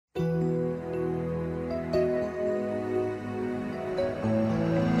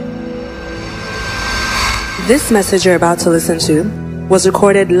This message you're about to listen to was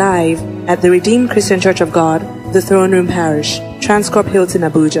recorded live at the Redeemed Christian Church of God, the Throne Room Parish, Transcorp Hilton,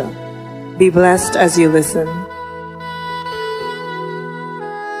 Abuja. Be blessed as you listen.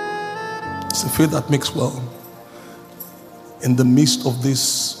 It's a faith that makes well in the midst of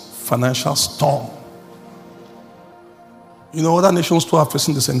this financial storm. You know, other nations too are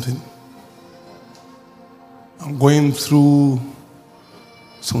facing the same thing. I'm going through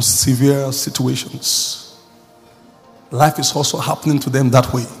some severe situations. Life is also happening to them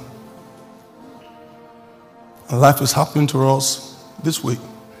that way. And life is happening to us this way.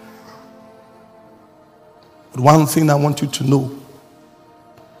 But one thing I want you to know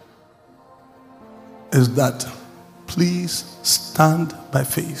is that please stand by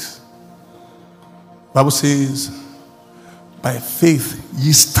faith. The Bible says, by faith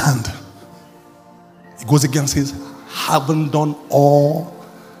ye stand. It goes against his, having done all,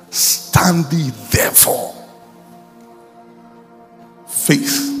 stand ye therefore.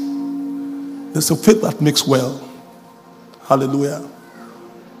 Faith. There's a faith that makes well. Hallelujah.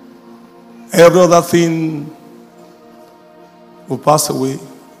 Every other thing will pass away,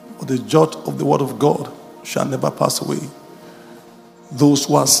 but the jot of the word of God shall never pass away. Those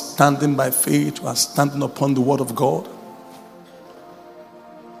who are standing by faith, who are standing upon the word of God,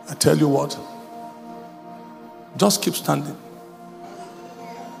 I tell you what, just keep standing.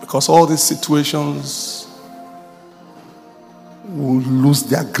 Because all these situations will lose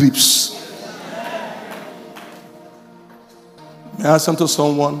their grips. May I say to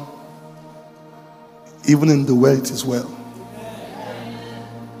someone, even in the world it is well.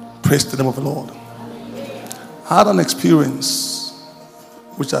 Praise the name of the Lord. I had an experience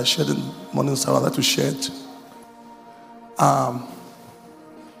which I shared in morning, so I'd like to share it. The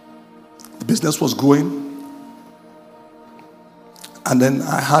business was growing. And then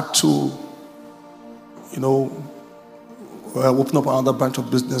I had to, open up another branch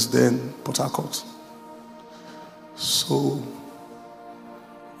of business there in Port Harcourt. So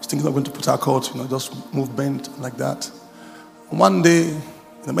I was thinking of going to Port Harcourt, just movement like that. One day,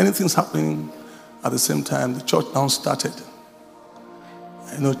 many things happening at the same time. The church now started.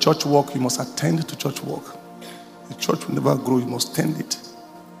 Church work, you must attend to church work. The church will never grow, you must tend it.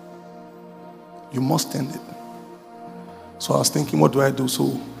 You must tend it. So I was thinking, what do I do?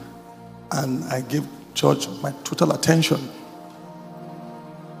 And I gave church my total attention.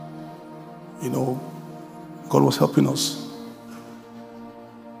 God was helping us.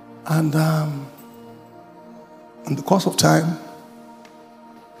 And in the course of time,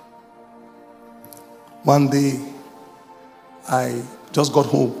 one day, I just got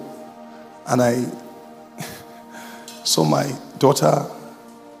home and I saw my daughter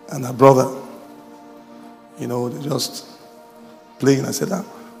and her brother, they just playing. I said,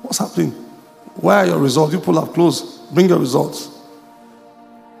 what's happening? Where are your results? You people have closed. Bring your results.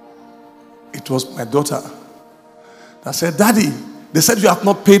 It was my daughter that said, Daddy, they said you have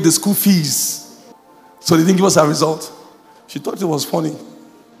not paid the school fees. So they didn't give us a result. She thought it was funny.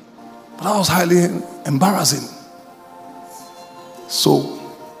 But that was highly embarrassing. So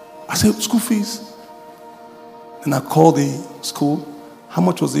I said, school fees? And I called the school. How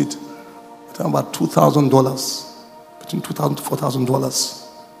much was it? About $2,000. Between $2,000 to $4,000. I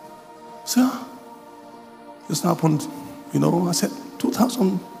said, this happened. I said,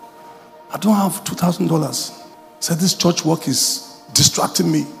 $2,000. I don't have $2,000. I said, this church work is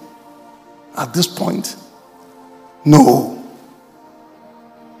distracting me. At this point, no.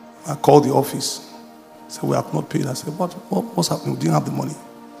 I called the office. I said, we have not paid. I said, what's happening? We didn't have the money.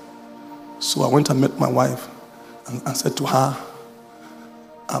 So I went and met my wife and said to her,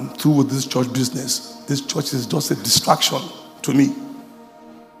 I'm through with this church business. This church is just a distraction to me.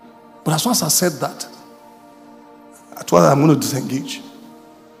 But as soon as I said that, I told her I'm going to disengage.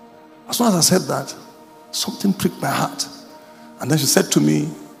 As soon as I said that, something pricked my heart. And then she said to me,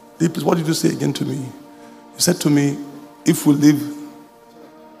 what did you say again to me? You said to me, if we leave,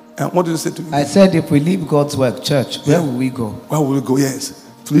 and what did you say to me? I said, if we leave God's work, church, where will we go? Where will we go? Yes.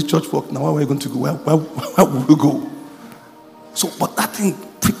 To leave church work, now where are we going to go? Where will we go? So, but that thing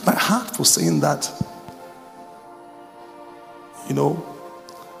pricked my heart for saying that.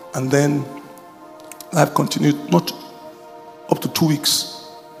 And then life continued, not up to 2 weeks.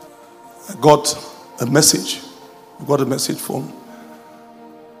 I got a message. I got a message from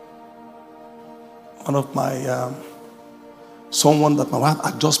one of my, someone that my wife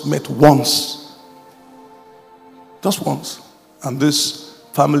had just met once. Just once. And this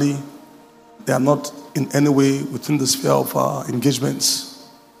family, they are not in any way within the sphere of our engagements.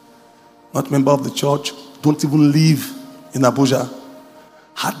 Not a member of the church, don't even live in Abuja.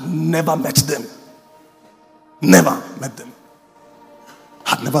 Had never met them. Never met them.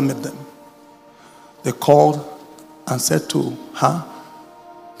 Had never met them. They called and said to her,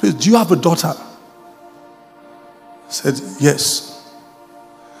 please, do you have a daughter? Said, yes.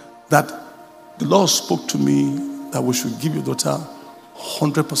 That the Lord spoke to me that we should give your daughter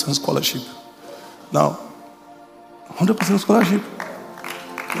 100% scholarship. Now, 100% scholarship?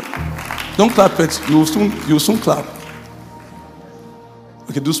 Don't clap it. You'll soon clap.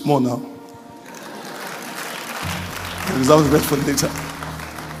 Okay, do small now. The result is for later.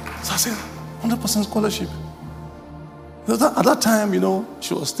 So I said, 100% scholarship. At that time,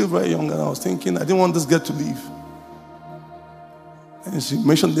 she was still very young, and I was thinking, I didn't want this girl to leave. And she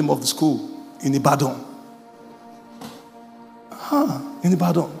mentioned the name of the school in Ibadan. In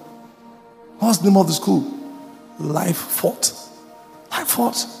Ibadan. What's the name of the school? Life Fort. Life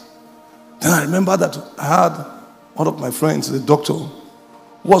Fort. Then I remember that I had one of my friends, the doctor, who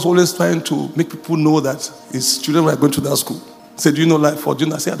was always trying to make people know that his children were going to that school. He said, do you know Life Fort?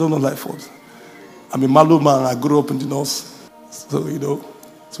 I said, I don't know Life Fort. I'm a Malo man. I grew up in the north. So,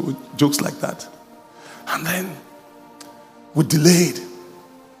 so jokes like that. And then we delayed.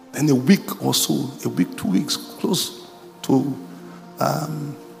 Then a week or so, 2 weeks, close to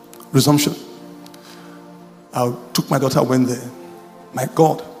resumption. I took my daughter, went there. My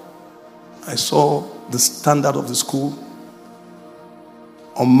God, I saw the standard of the school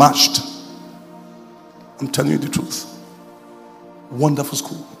unmatched. I'm telling you the truth. Wonderful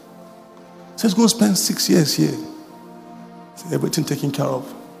school. So it's going to spend 6 years here. So everything taken care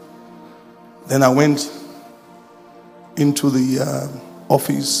of. Then I went into the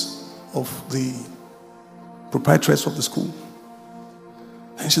office of the proprietress of the school.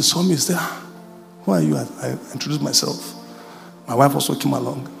 And she saw me and said, who are you? I introduced myself. My wife also came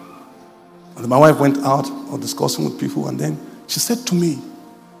along. And my wife went out or discussing with people, and then she said to me,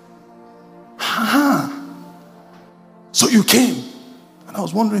 so you came. And I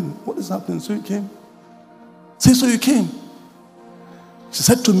was wondering, what is happening? So you came? Say, so you came. She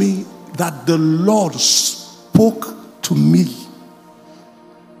said to me that the Lord spoke to me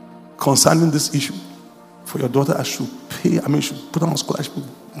concerning this issue. For your daughter, I should put her on scholarship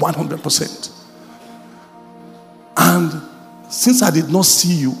 100%. And since I did not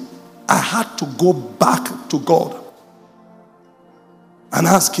see you, I had to go back to God and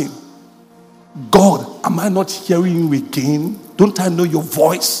ask him, God, am I not hearing you again? Don't I know your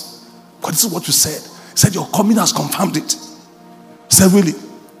voice? Because this is what you said. He said, your coming has confirmed it. He said, really?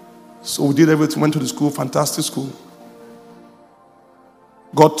 So we did everything, went to the school, fantastic school.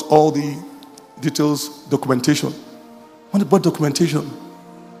 Got all the details, documentation. When I bought documentation,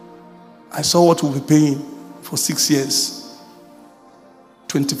 I saw what we'll be paying for 6 years.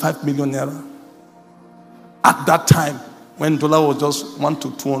 25 million naira. At that time, when dollar was just 1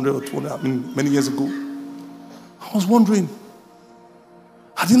 to 200 or 200, many years ago, I was wondering,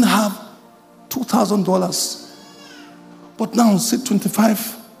 I didn't have $2,000, but now say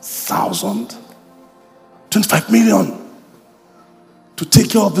 25,000, 25 million to take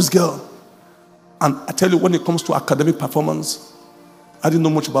care of this girl. And I tell you, when it comes to academic performance, I didn't know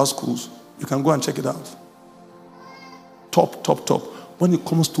much about schools. You can go and check it out. Top. When it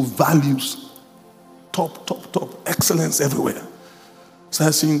comes to values, top. Excellence everywhere. So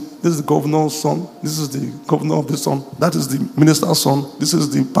I seen, this is the governor's son. This is the governor of this son. That is the minister's son. This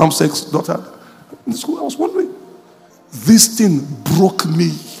is the PAMSEC's daughter. In school, I was wondering. This thing broke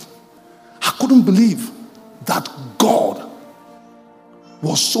me. I couldn't believe that God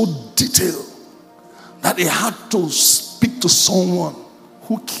was so detailed that he had to speak to someone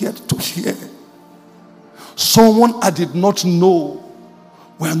who cared to hear. Someone I did not know,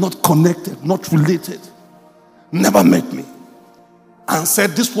 were not connected, not related, never met me, and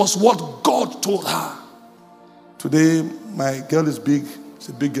said this was what God told her. Today, my girl is big. She's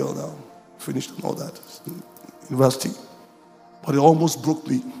a big girl now. Finished and all that. University. But it almost broke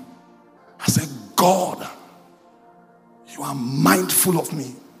me. I said, God, you are mindful of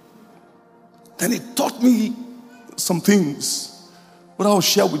me. Then he taught me some things, but I'll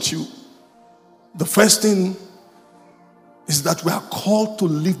share with you. The first thing is that we are called to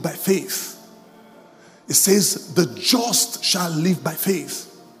live by faith. It says, the just shall live by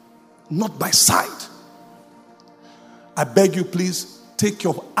faith, not by sight. I beg you, please, take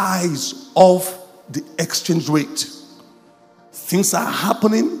your eyes off the exchange rate. Things are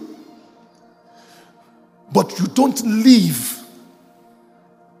happening, but you don't live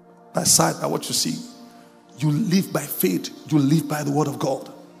by sight, by what you see. You live by faith. You live by the word of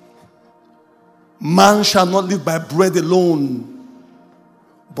God. Man shall not live by bread alone,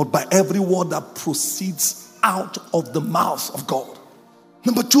 but by every word that proceeds out of the mouth of God.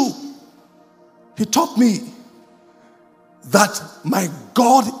 Number two, he taught me that my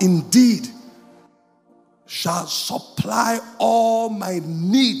God indeed shall supply all my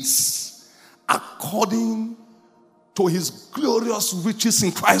needs according to his glorious riches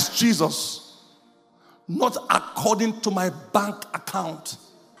in Christ Jesus, not according to my bank account,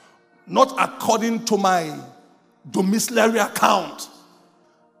 not according to my domiciliary account.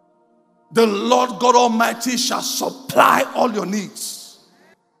 The Lord God Almighty shall supply all your needs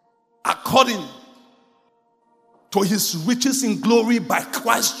according to his riches in glory by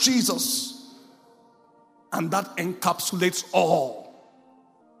Christ Jesus. And that encapsulates all.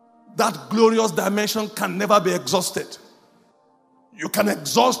 That glorious dimension can never be exhausted. You can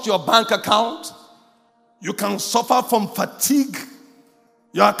exhaust your bank account. You can suffer from fatigue.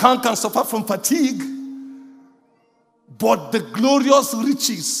 Your account can suffer from fatigue. But the glorious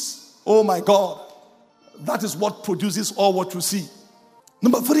riches, oh my God, that is what produces all what you see.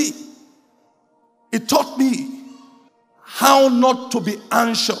 Number 3, it taught me how not to be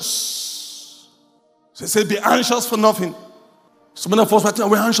anxious. So he said, be anxious for nothing. So many of us right now,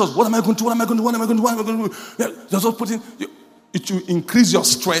 we're anxious. What am I going to do? What am I going to do? What am I going to do? What am I going to do? You're just putting, it will increase your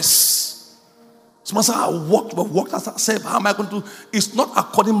stress. Someone said, I worked as I said, how am I going to do? It's not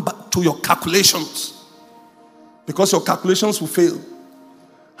according to your calculations. Because your calculations will fail.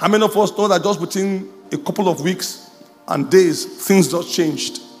 How many of us know that just within a couple of weeks and days, things just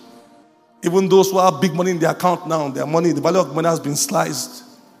changed? Even those who have big money in their account now, their money, the value of money has been sliced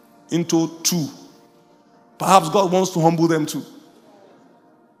into 2. Perhaps God wants to humble them too.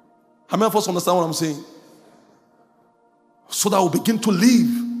 How many of us understand what I'm saying? So that we'll begin to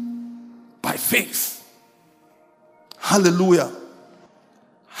live by faith. Hallelujah.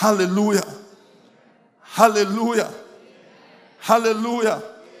 Hallelujah. Hallelujah. Hallelujah.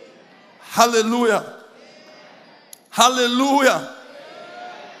 Hallelujah. Hallelujah.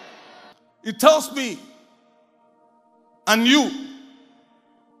 It tells me and you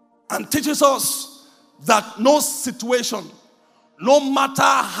and teaches us that no situation, no matter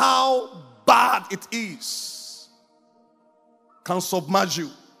how bad it is, can submerge you.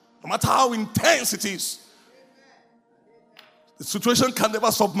 No matter how intense it is, the situation can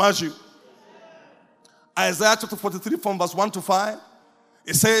never submerge you. Isaiah chapter 43 from verse 1 to 5,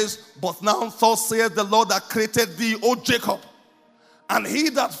 it says, but now thus saith the Lord that created thee, O Jacob, and he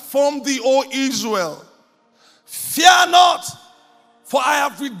that formed thee, O Israel, fear not, for I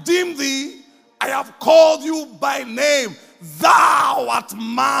have redeemed thee, I have called you by name, thou art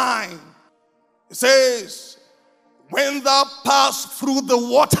mine. It says, when thou pass through the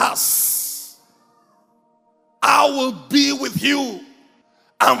waters, I will be with you,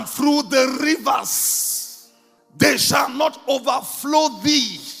 and through the rivers, they shall not overflow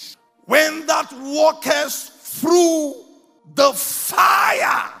thee. When thou walkest through the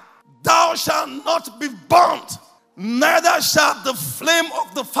fire, thou shalt not be burnt, neither shall the flame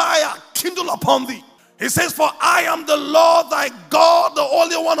of the fire kindle upon thee. He says, for I am the Lord thy God, the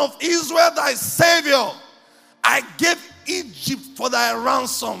Holy One of Israel, thy Savior. I gave Egypt for thy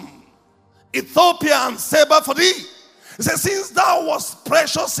ransom, Ethiopia and Seba for thee. He says, since thou wast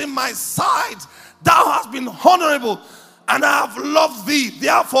precious in my sight, thou hast been honorable, and I have loved thee.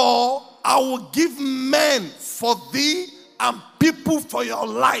 Therefore, I will give men for thee and people for your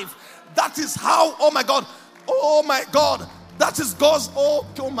life. That is how, oh my God, that is God's,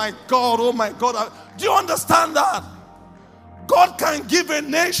 oh my God. Do you understand that? God can give a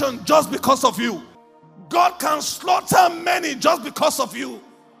nation just because of you. God can slaughter many just because of you.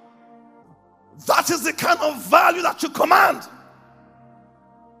 That is the kind of value that you command.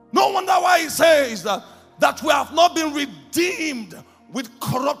 No wonder why he says that we have not been redeemed with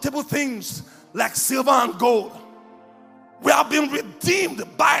corruptible things like silver and gold. We have been redeemed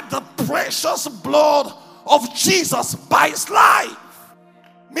by the precious blood of Jesus, by his life.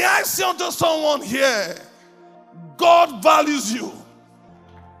 May I say unto someone here, God values you.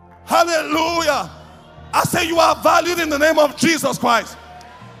 Hallelujah. I say you are valued in the name of Jesus Christ.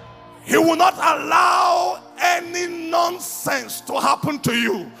 He will not allow any nonsense to happen to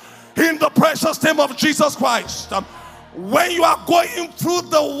you in the precious name of Jesus Christ. When you are going through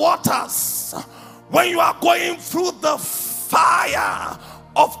the waters, when you are going through the fire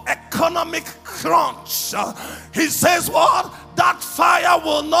of economic crunch, he says what? That fire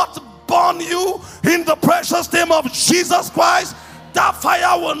will not burn you in the precious name of Jesus Christ. That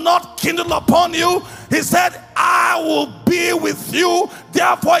fire will not kindle upon you. He said, I will be with you.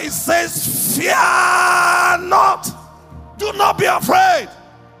 Therefore he says, fear not. Do not be afraid.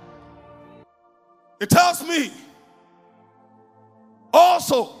 It tells me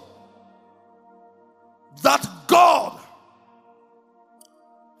also that God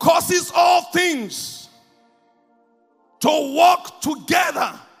causes all things to work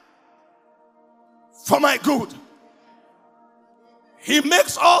together for my good. He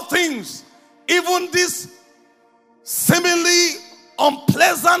makes all things, even this seemingly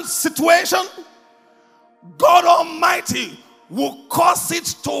unpleasant situation, God Almighty will cause it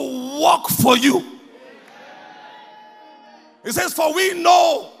to work for you. He says, for we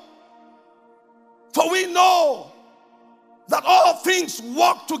know that all things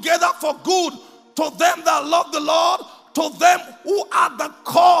work together for good to them that love the Lord, to them who are the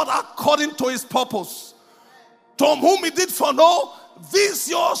called according to his purpose. To whom he did foreknow, this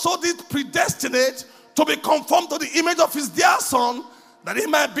he also did predestinate to be conformed to the image of his dear Son, that he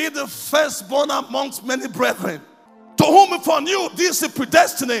might be the firstborn amongst many brethren. To whom he foreknew, this he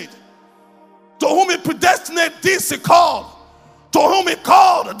predestinate. To whom he predestinate, this he called. To whom he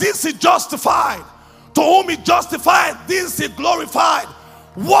called, this he justified. To whom he justified, this he glorified.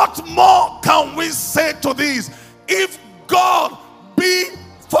 What more can we say to this? If God be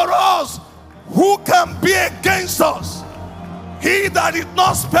for us, who can be against us? He that did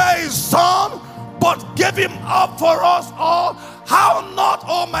not spare his Son, but gave him up for us all, how not,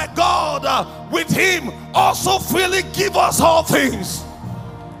 oh my God, with him also freely give us all things?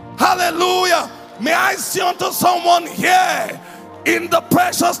 Hallelujah. May I say unto someone here, in the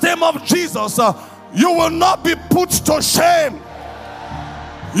precious name of Jesus, you will not be put to shame.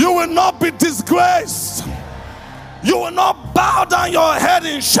 You will not be disgraced. You will not bow down your head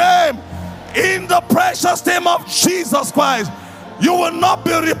in shame. In the precious name of Jesus Christ, you will not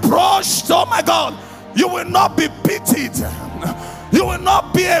be reproached. Oh my God, you will not be pitied. You will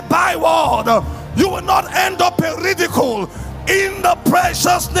not be a byword. You will not end up in ridicule. In the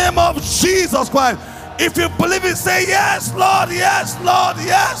precious name of Jesus Christ. If you believe it, say yes, Lord, yes, Lord,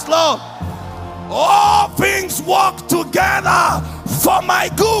 yes, Lord. All things work together for my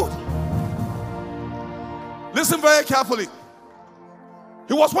good. Listen very carefully.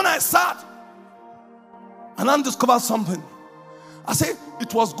 It was when I sat and I discovered something. I said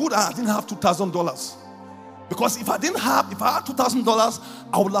it was good I didn't have $2,000. Because if I had $2,000,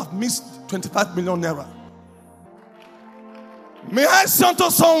 I would have missed 25 million naira. May I say unto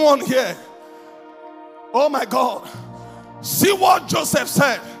someone here, oh my God, see what Joseph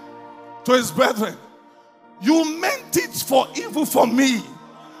said to his brethren. You meant it for evil for me,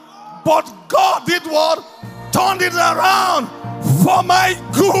 but God did what? Turned it around for my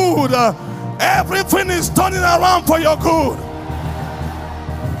good. Everything is turning around for your good.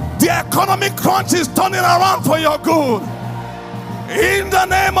 The economic crunch is turning around for your good. In the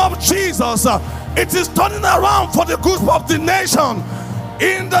name of Jesus, it is turning around for the good of the nation.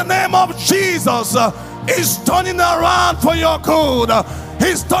 In the name of Jesus, it's turning around for your good.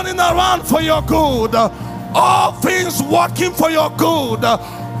 He's turning around for your good. All things working for your good,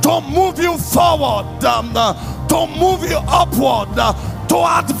 to move you forward, to move you upward,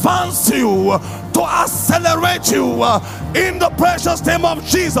 to advance you, to accelerate you. In the precious name of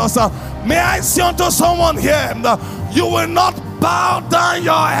Jesus, may I say unto someone here, you will not bow down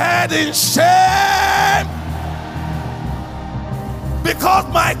your head in shame, because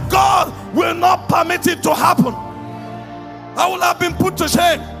my God will not permit it to happen. I will have been put to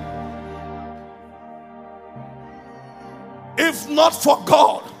shame. If not for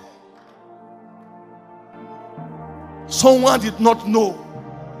God, someone did not know.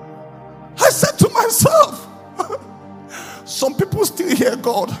 I said to myself, some people still hear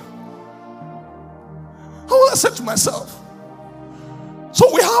God. Oh, I said to myself, so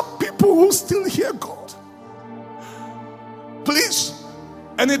we have people who still hear God. Please,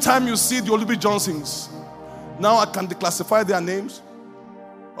 anytime you see the Olubi Johnsons, now I can declassify their names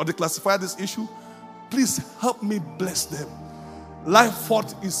or declassify this issue. Please help me bless them. Life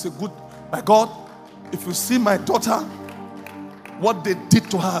Fort is a good, my God, if you see my daughter, what they did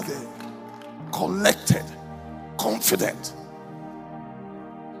to her there, collected, confident,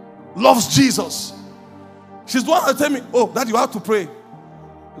 loves Jesus. She's the one that tell me, oh, Daddy, you have to pray.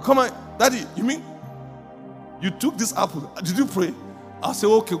 You come on, Daddy, you mean you took this apple? Did you pray? I'll say,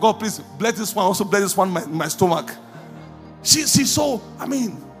 okay, God, please bless this one. Also bless this one in my stomach. She's so,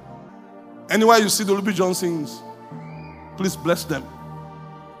 anywhere you see the Olubi Johnsons, please bless them.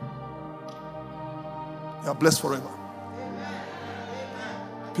 They are blessed forever.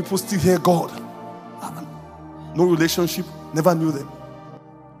 People still hear God. No relationship, never knew them.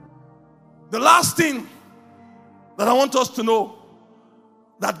 The last thing that I want us to know,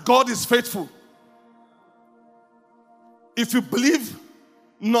 that God is faithful. If you believe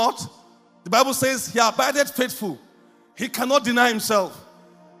not, the Bible says he abided faithful. He cannot deny himself.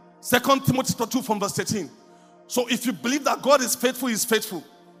 2 Timothy 2 from verse 13. So if you believe that God is faithful, he is faithful.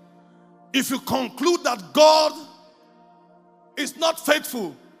 If you conclude that God is not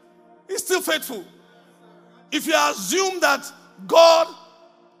faithful, he's still faithful. If you assume that God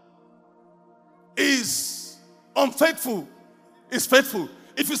is unfaithful, he's faithful.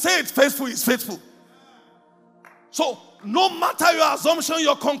 If you say it's faithful, he's faithful. So no matter your assumption,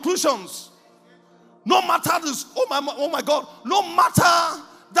 your conclusions, no matter this, oh my God, no matter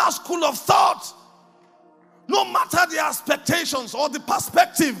that school of thought, no matter the expectations or the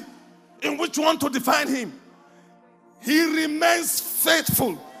perspective in which you want to define him, he remains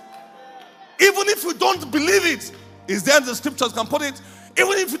faithful. Even if you don't believe it, is there in the scriptures can put it,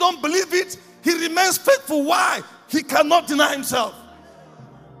 even if you don't believe it, he remains faithful. Why? He cannot deny himself.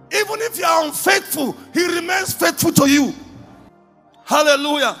 Even if you are unfaithful, he remains faithful to you.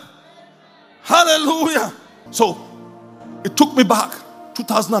 Hallelujah. Hallelujah. So, it took me back,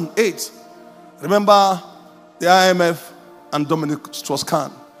 2008. Remember the IMF and Dominic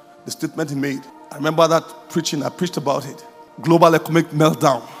Strauss-Kahn, the statement he made. I remember that preaching, I preached about it. Global economic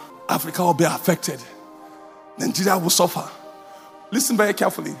meltdown. Africa will be affected. Nigeria will suffer. Listen very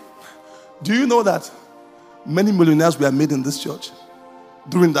carefully. Do you know that many millionaires were made in this church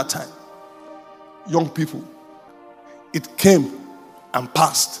during that time? Young people. It came and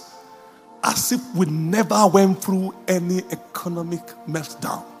passed as if we never went through any economic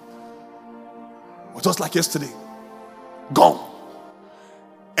meltdown. It was just like yesterday. Gone.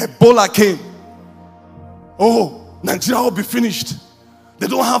 Ebola came. Oh, Nigeria will be finished. They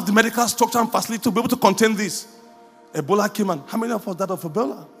don't have the medical structure and facility to be able to contain this. Ebola came, and how many of us died of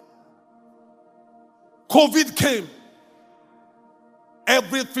Ebola? COVID came.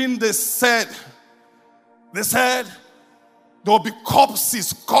 Everything they said there will be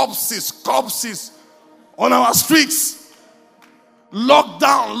corpses on our streets.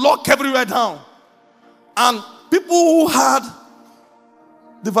 Lockdown, lock everywhere down. And people who had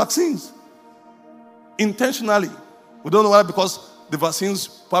the vaccines, intentionally, we don't know why, because the vaccines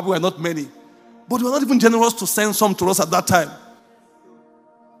probably were not many, but they were not even generous to send some to us at that time.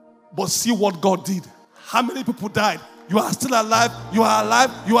 But see what God did. How many people died? You are still alive. You are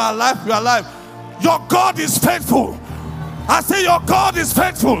alive. You are alive. You are alive. Your God is faithful. I say your God is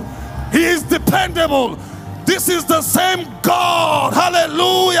faithful. He is dependable. This is the same God,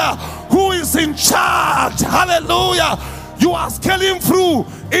 hallelujah, who is in charge, hallelujah. You are scaling through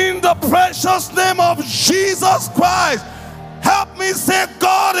in the precious name of Jesus Christ. Help me say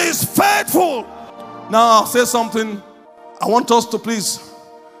God is faithful. Now I'll say something. I want us to please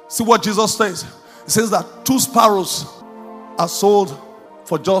see what Jesus says. He says that 2 sparrows are sold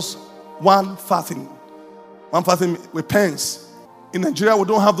for just 1 farthing. 1 farthing with pence. In Nigeria, we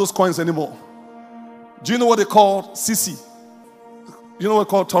don't have those coins anymore. Do you know what they call Sisi? You know what they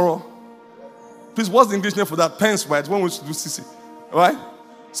call Toro? Please, what's the English name for that? Pence, right? When we used to do Sisi, right?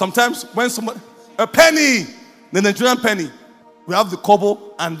 Sometimes when somebody, a penny, the Nigerian penny, we have the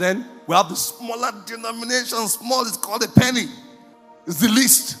kobo, and then we have the smaller denomination. Small is called a penny. It's the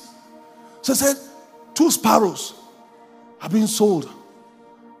least. So I said, 2 sparrows are being sold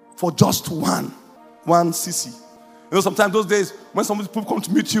for just one Sisi. You know, sometimes those days when some people come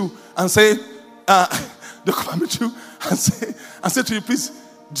to meet you and say, they come and meet you and say to you, please,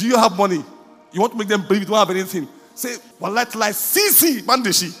 do you have money? You want to make them believe you don't have anything. Say, well, like Sisi,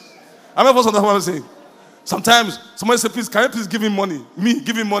 Mandeshi. I mean, what's what I'm saying? Sometimes somebody say, please, can you please give him money? Me,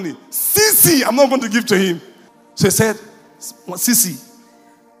 give him money. Sisi, I'm not going to give to him. So he said, Sisi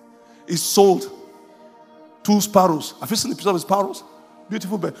is sold 2 sparrows. Have you seen the picture of the sparrows?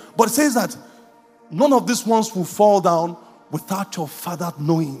 Beautiful bird. But it says that none of these ones will fall down without your Father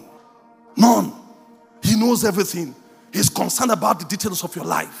knowing. None. He knows everything. He's concerned about the details of your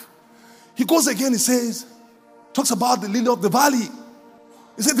life. He goes again, he says, talks about the lily of the valley.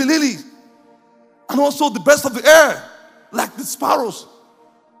 He said the lily, and also the birds of the air, like the sparrows.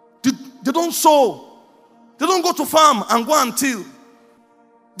 They don't sow. They don't go to farm and go and till.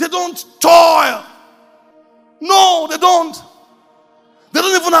 They don't toil. No, they don't. They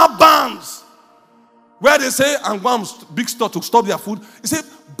don't even have barns where they say, and go and big store to store their food. He said,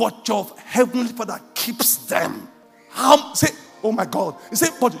 but your heavenly Father keeps them. Say, oh my God. He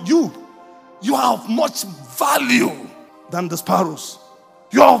said, but you are of much value than the sparrows.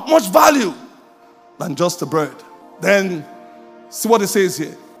 You are of much value than just a bird. Then, see what it says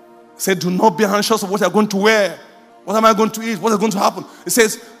here. It said, do not be anxious of what you're going to wear. What am I going to eat? What is going to happen? It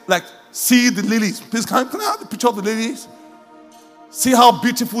says, like, see the lilies. Please, can I have the picture of the lilies? See how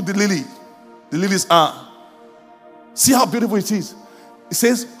beautiful the lilies are. See how beautiful it is. It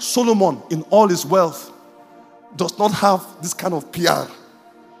says, Solomon, in all his wealth, does not have this kind of PR.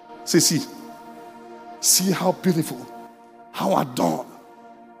 See how beautiful, how adorned.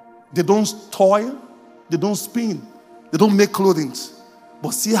 They don't toil, they don't spin, They don't make clothing.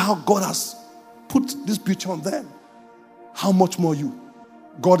 But see how God has put this beauty on them. How much more you?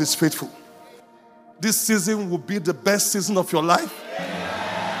 God is faithful. This season will be the best season of your life.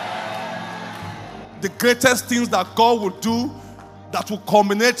 The greatest things that God will do that will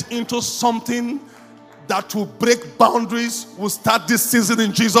culminate into something that will break boundaries will start this season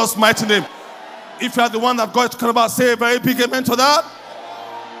in Jesus' mighty name. If you are the one that God is talking about, say a very big amen to that.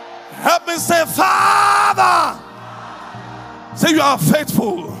 Help me say, Father. Say you are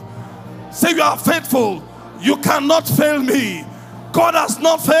faithful. Say you are faithful. You cannot fail me. God has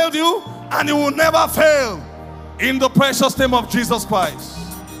not failed you and He will never fail. In the precious name of Jesus Christ.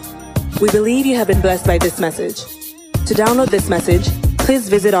 We believe you have been blessed by this message. To download this message, please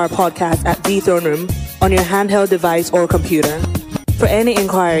visit our podcast at The Throne Room on your handheld device or computer. For any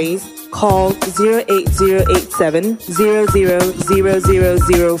inquiries, call 08087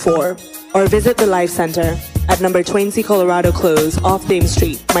 000004 or visit the Life Center at number 20 Colorado Close off Dame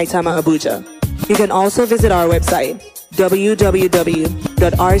Street, Maitama, Abuja. You can also visit our website,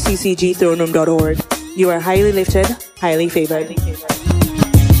 www.rccgthroneroom.org. You are highly lifted, highly favored.